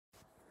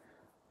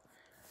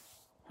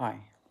Hi.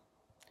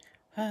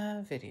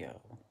 Video.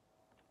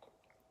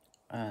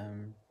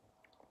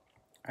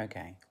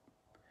 Okay.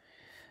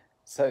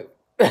 So,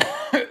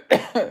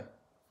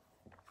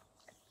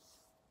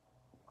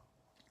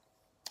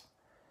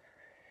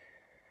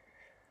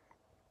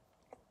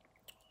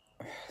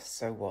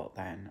 so what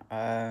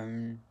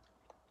then?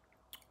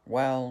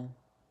 Well,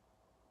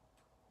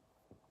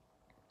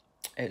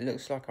 it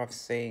looks like I've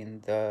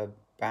seen the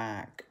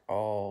back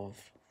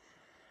of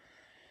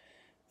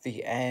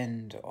the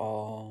end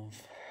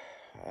of,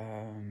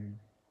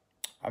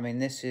 I mean,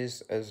 this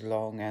is as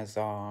long as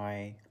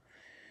um,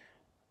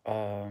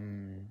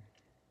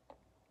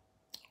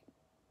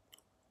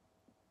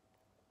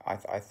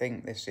 I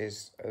think this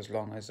is as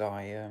long as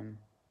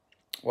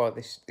well,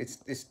 this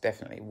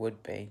definitely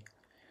would be.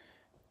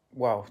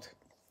 Well,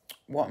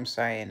 what I'm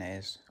saying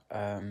is,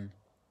 I'm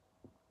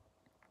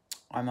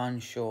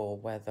unsure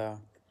whether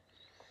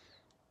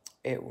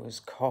it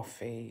was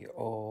coffee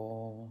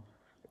or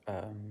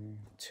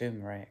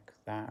turmeric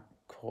that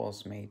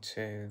caused me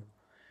to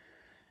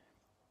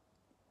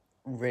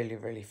really,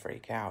 really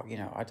freak out. You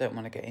know, I don't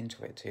want to get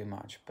into it too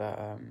much, but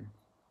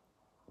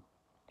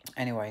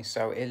anyway,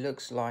 so it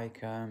looks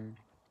like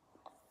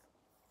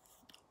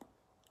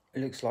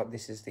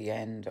this is the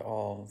end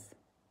of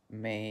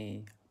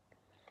me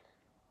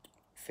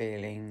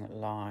feeling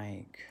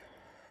like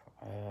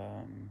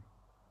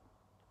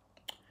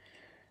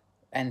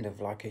end of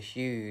like a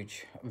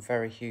huge,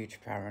 very huge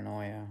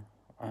paranoia.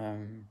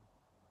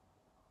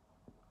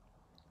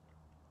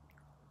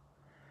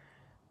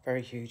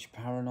 Very huge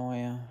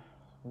paranoia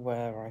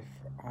where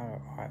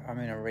I'm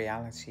in a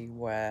reality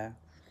where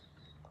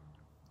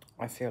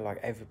I feel like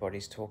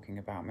everybody's talking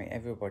about me,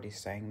 everybody's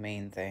saying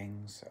mean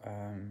things,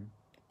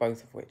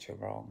 both of which are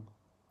wrong.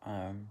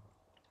 Um,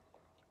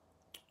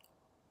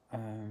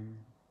 um,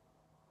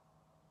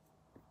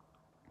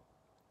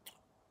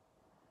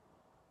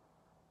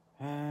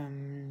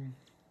 um,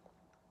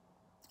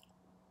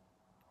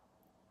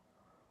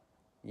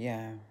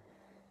 yeah,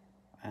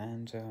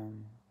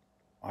 and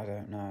I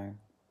don't know.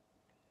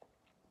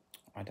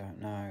 I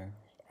don't know.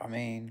 I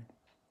mean,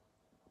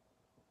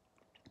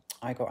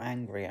 I got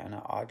angry and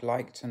I'd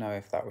like to know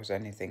if that was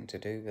anything to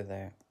do with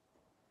it.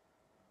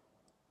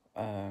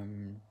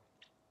 I,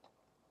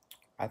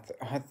 th-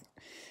 I, th-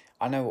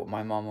 I know what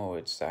my mama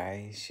would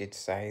say. She'd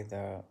say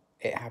that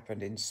it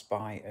happened in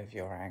spite of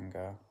your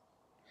anger.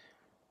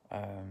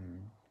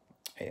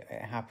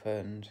 It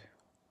happened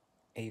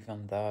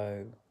even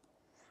though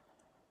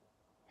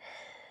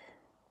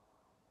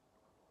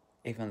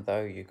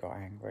you got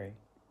angry.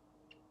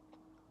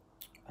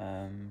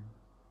 Um,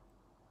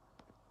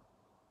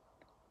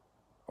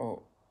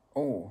 oh,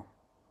 oh,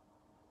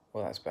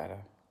 well, that's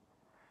better.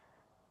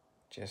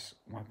 Just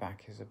my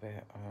back is a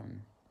bit,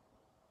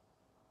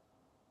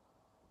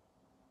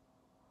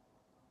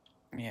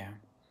 yeah.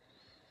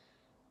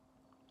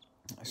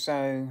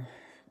 So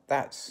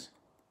that's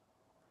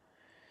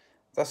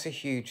a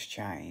huge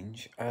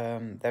change.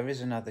 There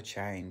is another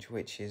change,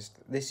 which is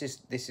this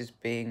is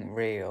being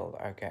real.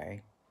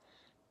 Okay.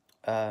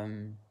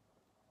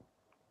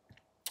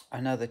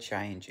 Another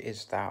change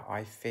is that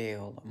I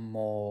feel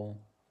more.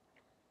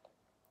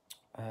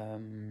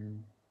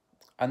 And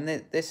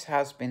this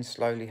has been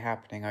slowly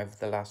happening over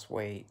the last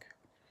week.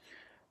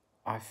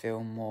 I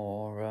feel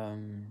more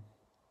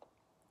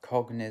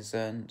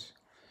cognizant.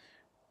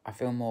 I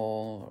feel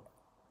more.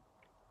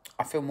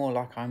 I feel more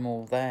like I'm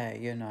all there.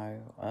 You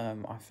know.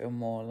 I feel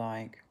more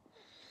like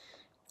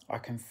I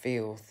can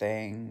feel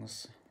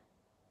things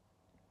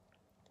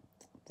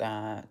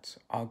that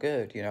are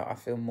good. You know. I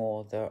feel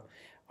more that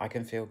I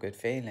can feel good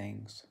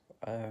feelings.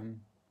 I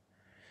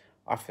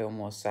feel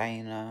more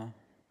saner,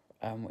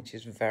 which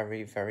is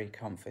very, very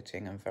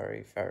comforting and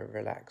very, very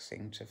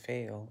relaxing to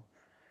feel.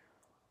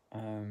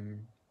 Let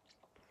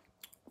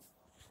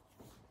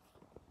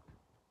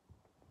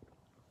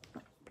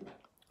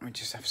me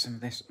just have some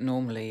of this.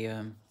 Normally,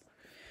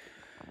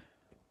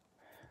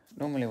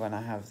 when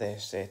I have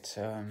this, it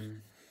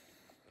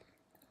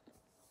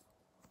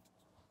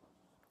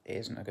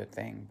isn't a good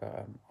thing,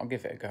 but I'll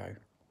give it a go.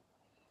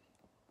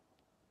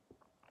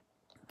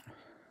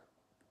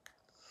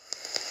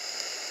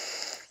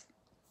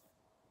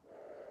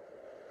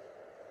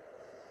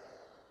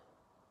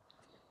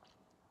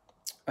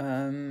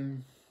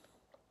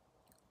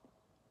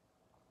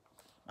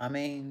 I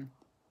mean,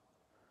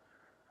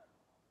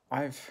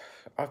 I've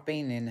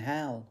been in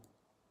hell.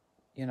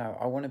 You know,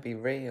 I want to be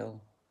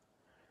real.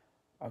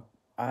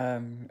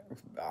 Um,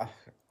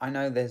 I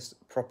know there's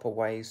proper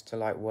ways to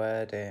like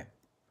word it.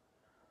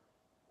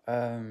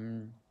 Let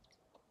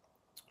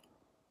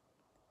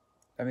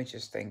me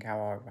just think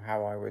how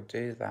I would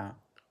do that.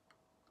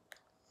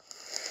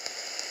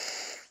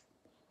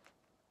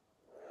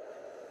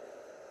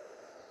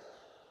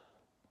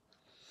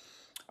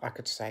 I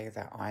could say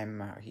that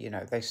I'm, you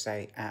know, they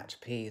say at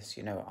peace.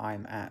 You know,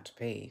 I'm at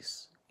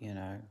peace. You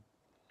know.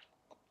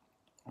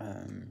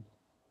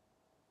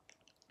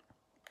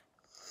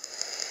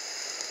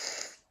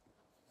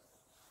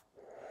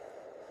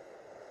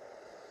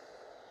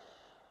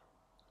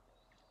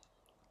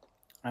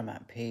 I'm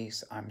at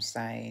peace, I'm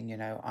sane, you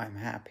know, I'm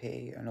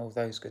happy, and all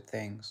those good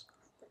things.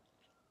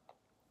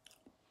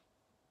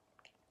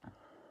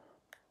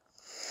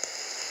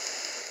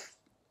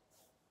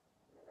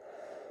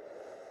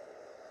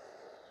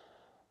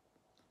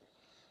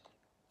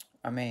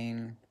 I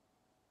mean,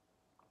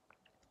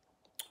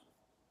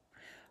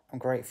 I'm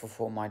grateful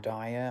for my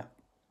diet.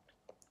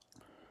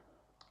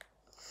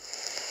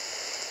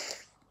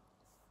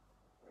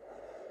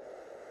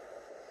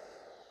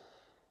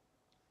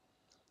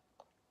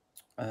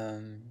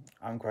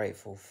 I'm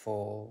grateful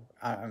for,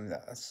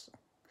 that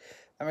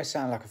may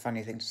sound like a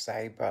funny thing to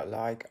say, but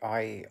like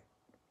I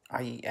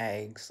eat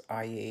eggs,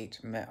 I eat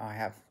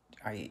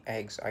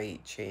eggs, I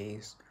eat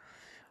cheese,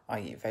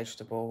 I eat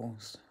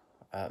vegetables,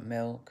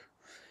 milk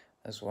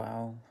as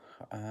well.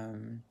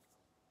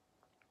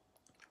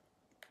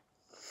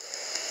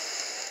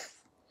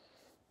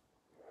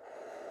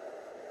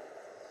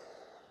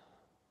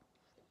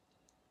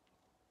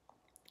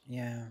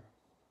 Yeah,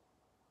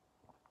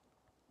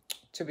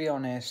 to be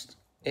honest,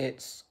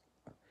 it's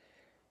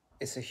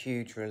a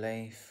huge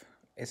relief.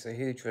 It's a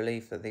huge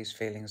relief that these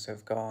feelings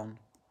have gone.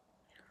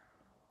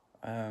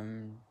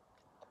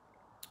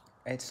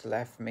 It's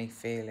left me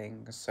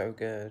feeling so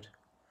good.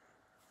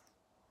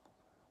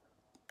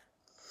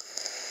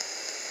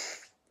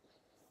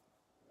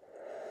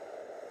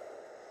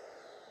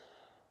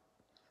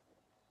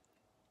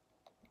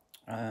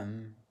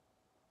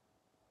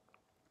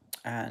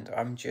 And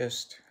I'm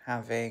just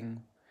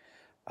having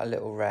a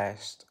little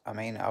rest. I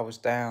mean, I was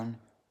down.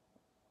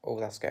 Oh,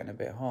 that's getting a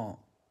bit hot.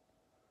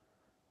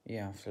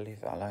 Yeah, I have to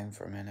leave that alone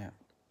for a minute.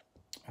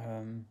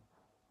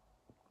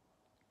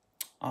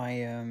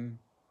 I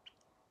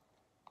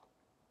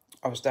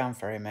was down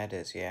for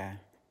Medis, yeah,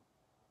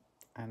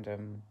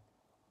 and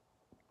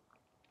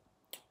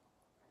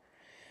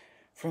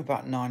from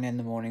about 9 in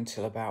the morning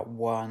till about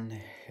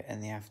 1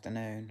 in the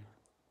afternoon.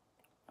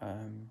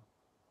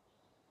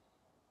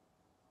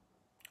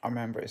 I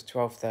remember it was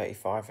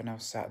 12:35 and I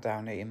was sat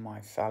down eating my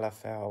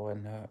falafel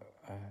and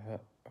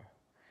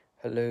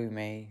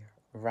halloumi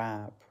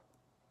wrap,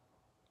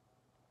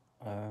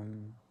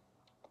 and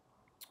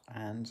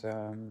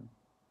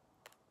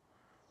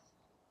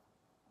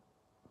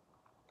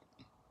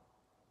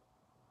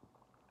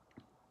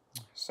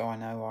so I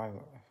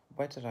know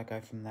where did I go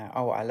from there?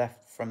 Oh, I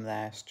left from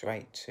there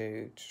straight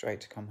to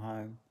come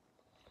home.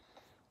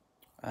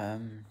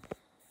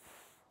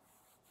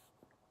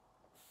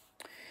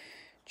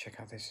 Check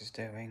how this is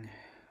doing.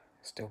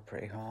 Still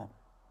pretty hot.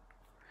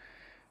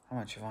 How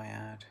much have I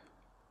had?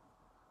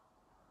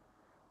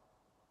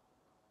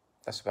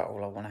 That's about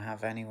all I want to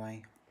have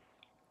anyway.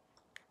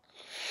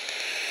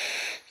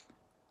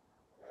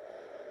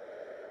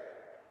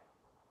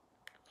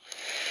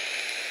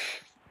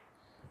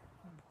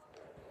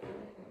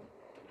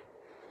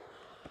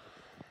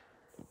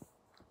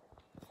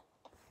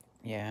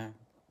 Yeah.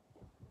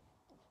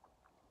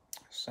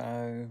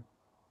 So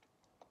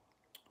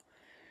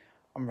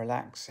I'm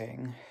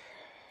relaxing.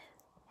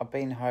 I've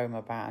been home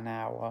about an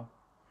hour.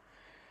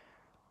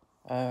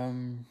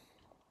 To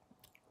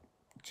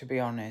be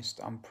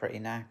honest, I'm pretty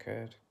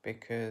knackered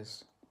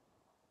because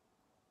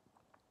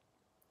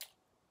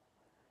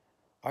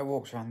I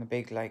walked around the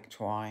big lake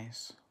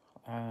twice,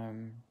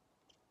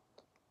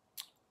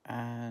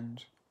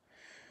 and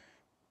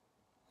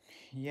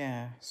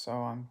yeah, so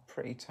I'm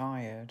pretty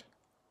tired.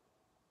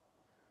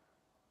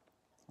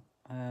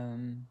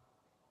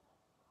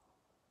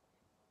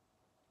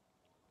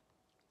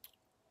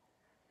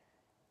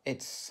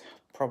 Its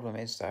problem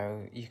is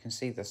though, you can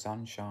see the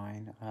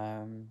sunshine.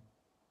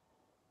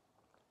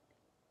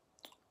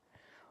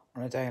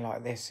 On a day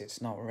like this,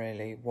 it's not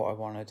really what I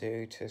want to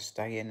do to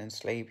stay in and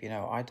sleep. You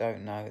know, I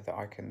don't know that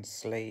I can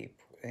sleep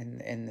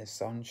in the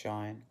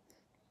sunshine.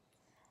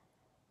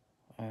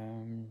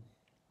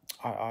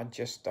 I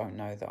just don't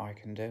know that I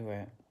can do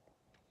it.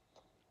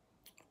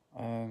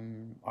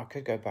 I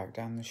could go back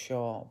down the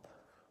shop.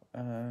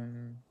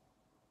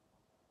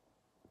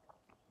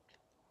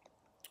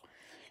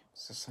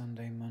 It's a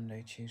Sunday,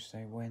 Monday,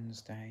 Tuesday,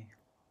 Wednesday.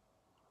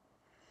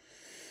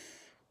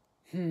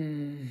 I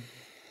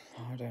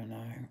don't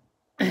know.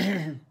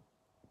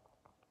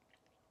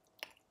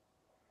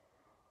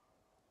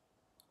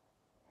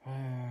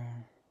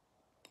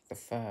 The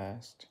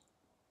first.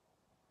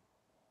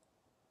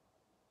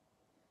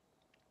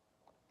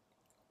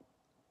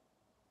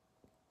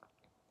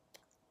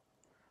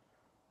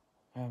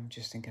 I'm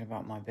just thinking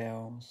about my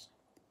bills.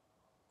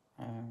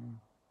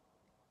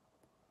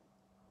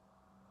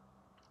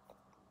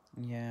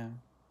 Yeah.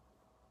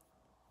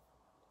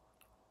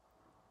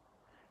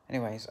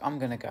 Anyways, I'm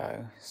gonna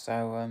go.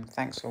 So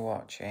thanks for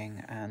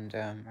watching, and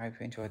I hope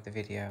you enjoyed the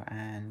video.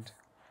 And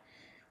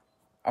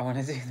I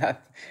want to do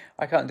that.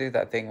 I can't do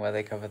that thing where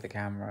they cover the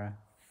camera.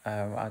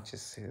 I'll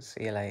just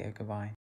see you later. Goodbye.